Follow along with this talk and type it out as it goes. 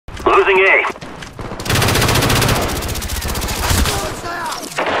Losing A.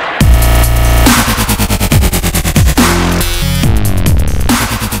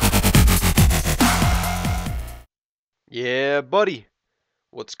 Yeah, buddy.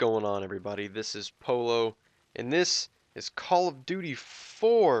 What's going on, everybody? This is Polo, and this is Call of Duty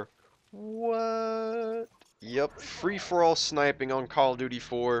 4. What? Yep, free-for-all sniping on Call of Duty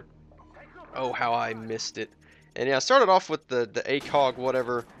 4. Oh, how I missed it. And yeah, I started off with the ACOG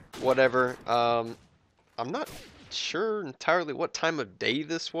whatever. I'm not sure entirely what time of day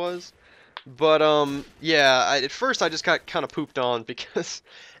this was, but yeah, at first I just got kind of pooped on because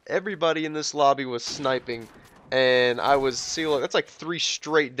everybody in this lobby was sniping, and I was, see, look, that's like 3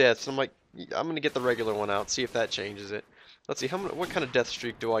 straight deaths. I'm like, I'm gonna get the regular one out, see if that changes it. Let's see, what kind of death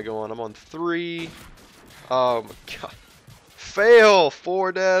streak do I go on? I'm on 3. Oh my god. Fail!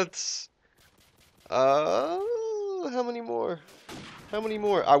 4 deaths. How many more? How many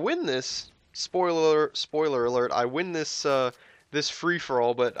more? I win this. Spoiler alert. I win this this free for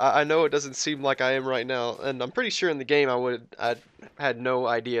all, but I know it doesn't seem like I am right now, and I'm pretty sure in the game I had no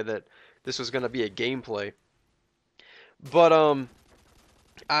idea that this was gonna be a gameplay. But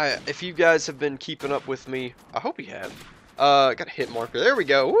if you guys have been keeping up with me, I hope you have. Got a hit marker. There we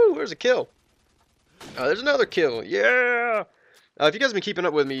go. Woo! There's a kill. There's another kill. Yeah. If you guys have been keeping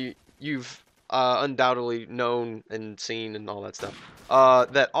up with me, you've undoubtedly known and seen and all that stuff.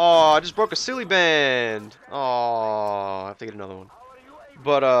 That, oh, I just broke a silly band. Oh, I have to get another one.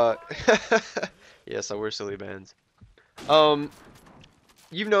 But, yes, I wear silly bands.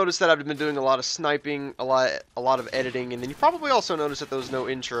 You've noticed that I've been doing a lot of sniping, a lot of editing, and then you probably also noticed that there was no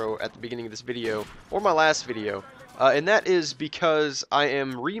intro at the beginning of this video, or my last video. And that is because I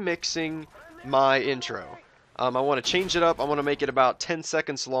am remixing my intro. I want to change it up. I want to make it about 10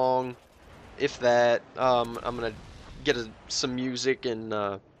 seconds long, if that. I'm gonna get some music and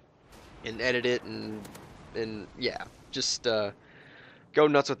edit it and yeah, just go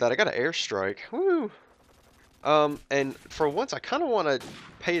nuts with that. I got an airstrike. Woo! And for once, I kind of want to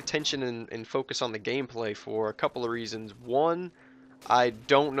pay attention and focus on the gameplay for a couple of reasons. One, I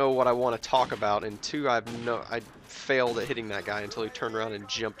don't know what I want to talk about, and two, I failed at hitting that guy until he turned around and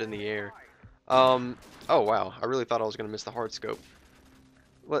jumped in the air. Oh wow, I really thought I was gonna miss the hard scope.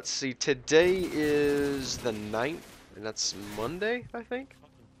 Let's see, today is the 9th, and that's Monday, I think.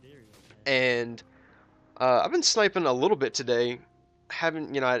 And I've been sniping a little bit today.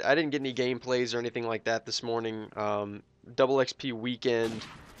 Haven't, you know, I didn't get any gameplays or anything like that this morning. Double XP weekend,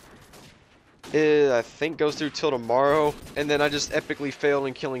 I think, goes through till tomorrow, and then I just epically failed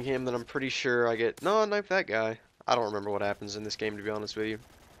in killing him. Then I'm pretty sure I get, no, I knifed that guy. I don't remember what happens in this game, to be honest with you.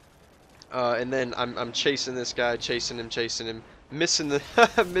 And then I'm chasing this guy, chasing him, missing the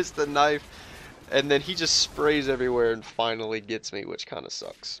missed the knife, and then he just sprays everywhere and finally gets me, which kind of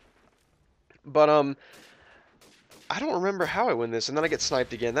sucks. But I don't remember how I win this, and then I get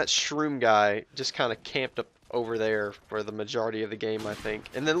sniped again. That shroom guy just kind of camped up over there for the majority of the game, I think.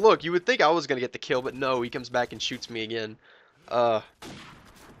 And then look, you would think I was gonna get the kill, but no, he comes back and shoots me again.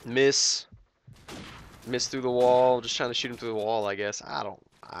 Miss through the wall. Just trying to shoot him through the wall, I guess. I don't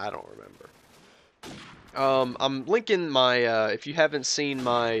remember. I'm linking my, if you haven't seen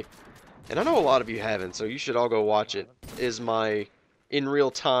my, and I know a lot of you haven't, so you should all go watch it, is my in real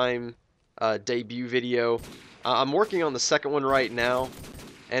time debut video. I'm working on the second one right now,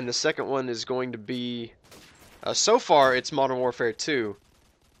 and the second one is going to be, so far it's Modern Warfare 2,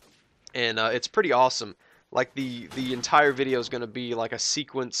 and it's pretty awesome. Like the entire video is going to be like a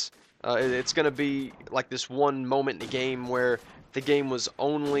sequence. It's going to be like this one moment in the game where the game was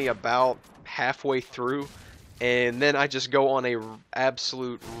only about halfway through, and then I just go on a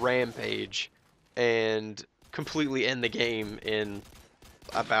absolute rampage and completely end the game in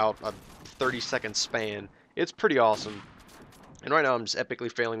about a 30-second span. It's pretty awesome. And right now I'm just epically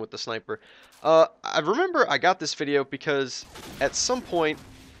failing with the sniper. I remember I got this video because at some point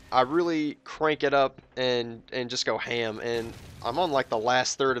I really crank it up and just go ham, and I'm on like the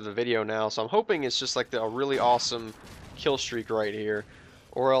last third of the video now, so I'm hoping it's just like a really awesome kill streak right here,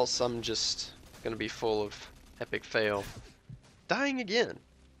 or else I'm just gonna be full of epic fail. Dying again.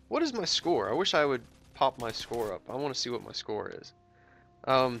 What is my score? I wish I would pop my score up. I want to see what my score is.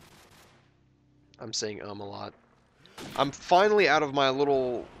 I'm saying a lot. I'm finally out of my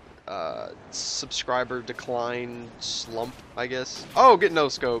little subscriber decline slump, I guess. Oh, get no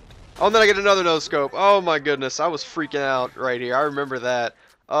scoped. Oh, and then I get another no scope. Oh my goodness, I was freaking out right here. I remember that.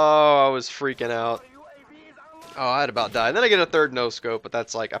 Oh, I was freaking out. Oh, I had about died. Then I get a third no scope, but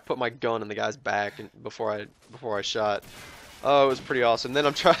that's like I put my gun in the guy's back and before I shot. Oh, it was pretty awesome. Then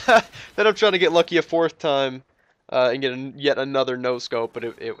I'm trying to get lucky a fourth time. and get yet another no scope, but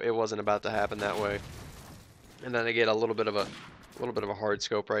it wasn't about to happen that way. And then I get a little bit of a hard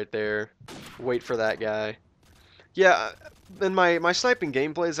scope right there. Wait for that guy. Yeah, in my sniping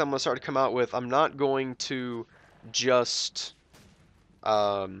gameplays, I'm gonna start to come out with. I'm not going to just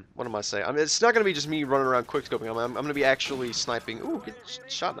what am I saying? I mean, it's not gonna be just me running around quickscoping. I'm gonna be actually sniping. Ooh, get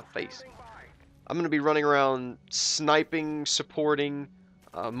shot in the face. I'm going to be running around sniping, supporting,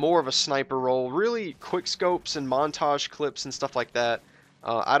 more of a sniper role. Really quick scopes and montage clips and stuff like that.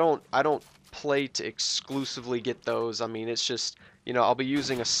 I don't play to exclusively get those. I mean, it's just, you know, I'll be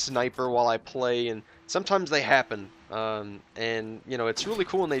using a sniper while I play, and sometimes they happen. And you know, it's really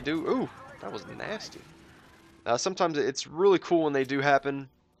cool when they do. Ooh, that was nasty. Sometimes it's really cool when they do happen.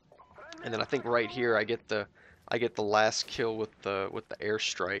 And then I think right here I get the last kill with the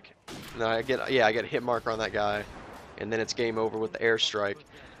airstrike. And then I get a hit marker on that guy, and then it's game over with the airstrike.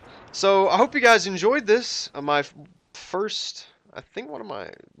 So I hope you guys enjoyed this. My first, I think one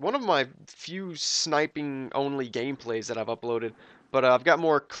of my few sniping only gameplays that I've uploaded. But I've got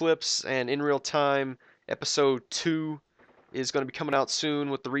more clips, and in real time, episode 2 is going to be coming out soon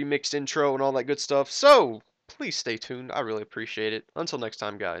with the remixed intro and all that good stuff. So please stay tuned. I really appreciate it. Until next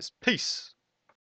time, guys. Peace.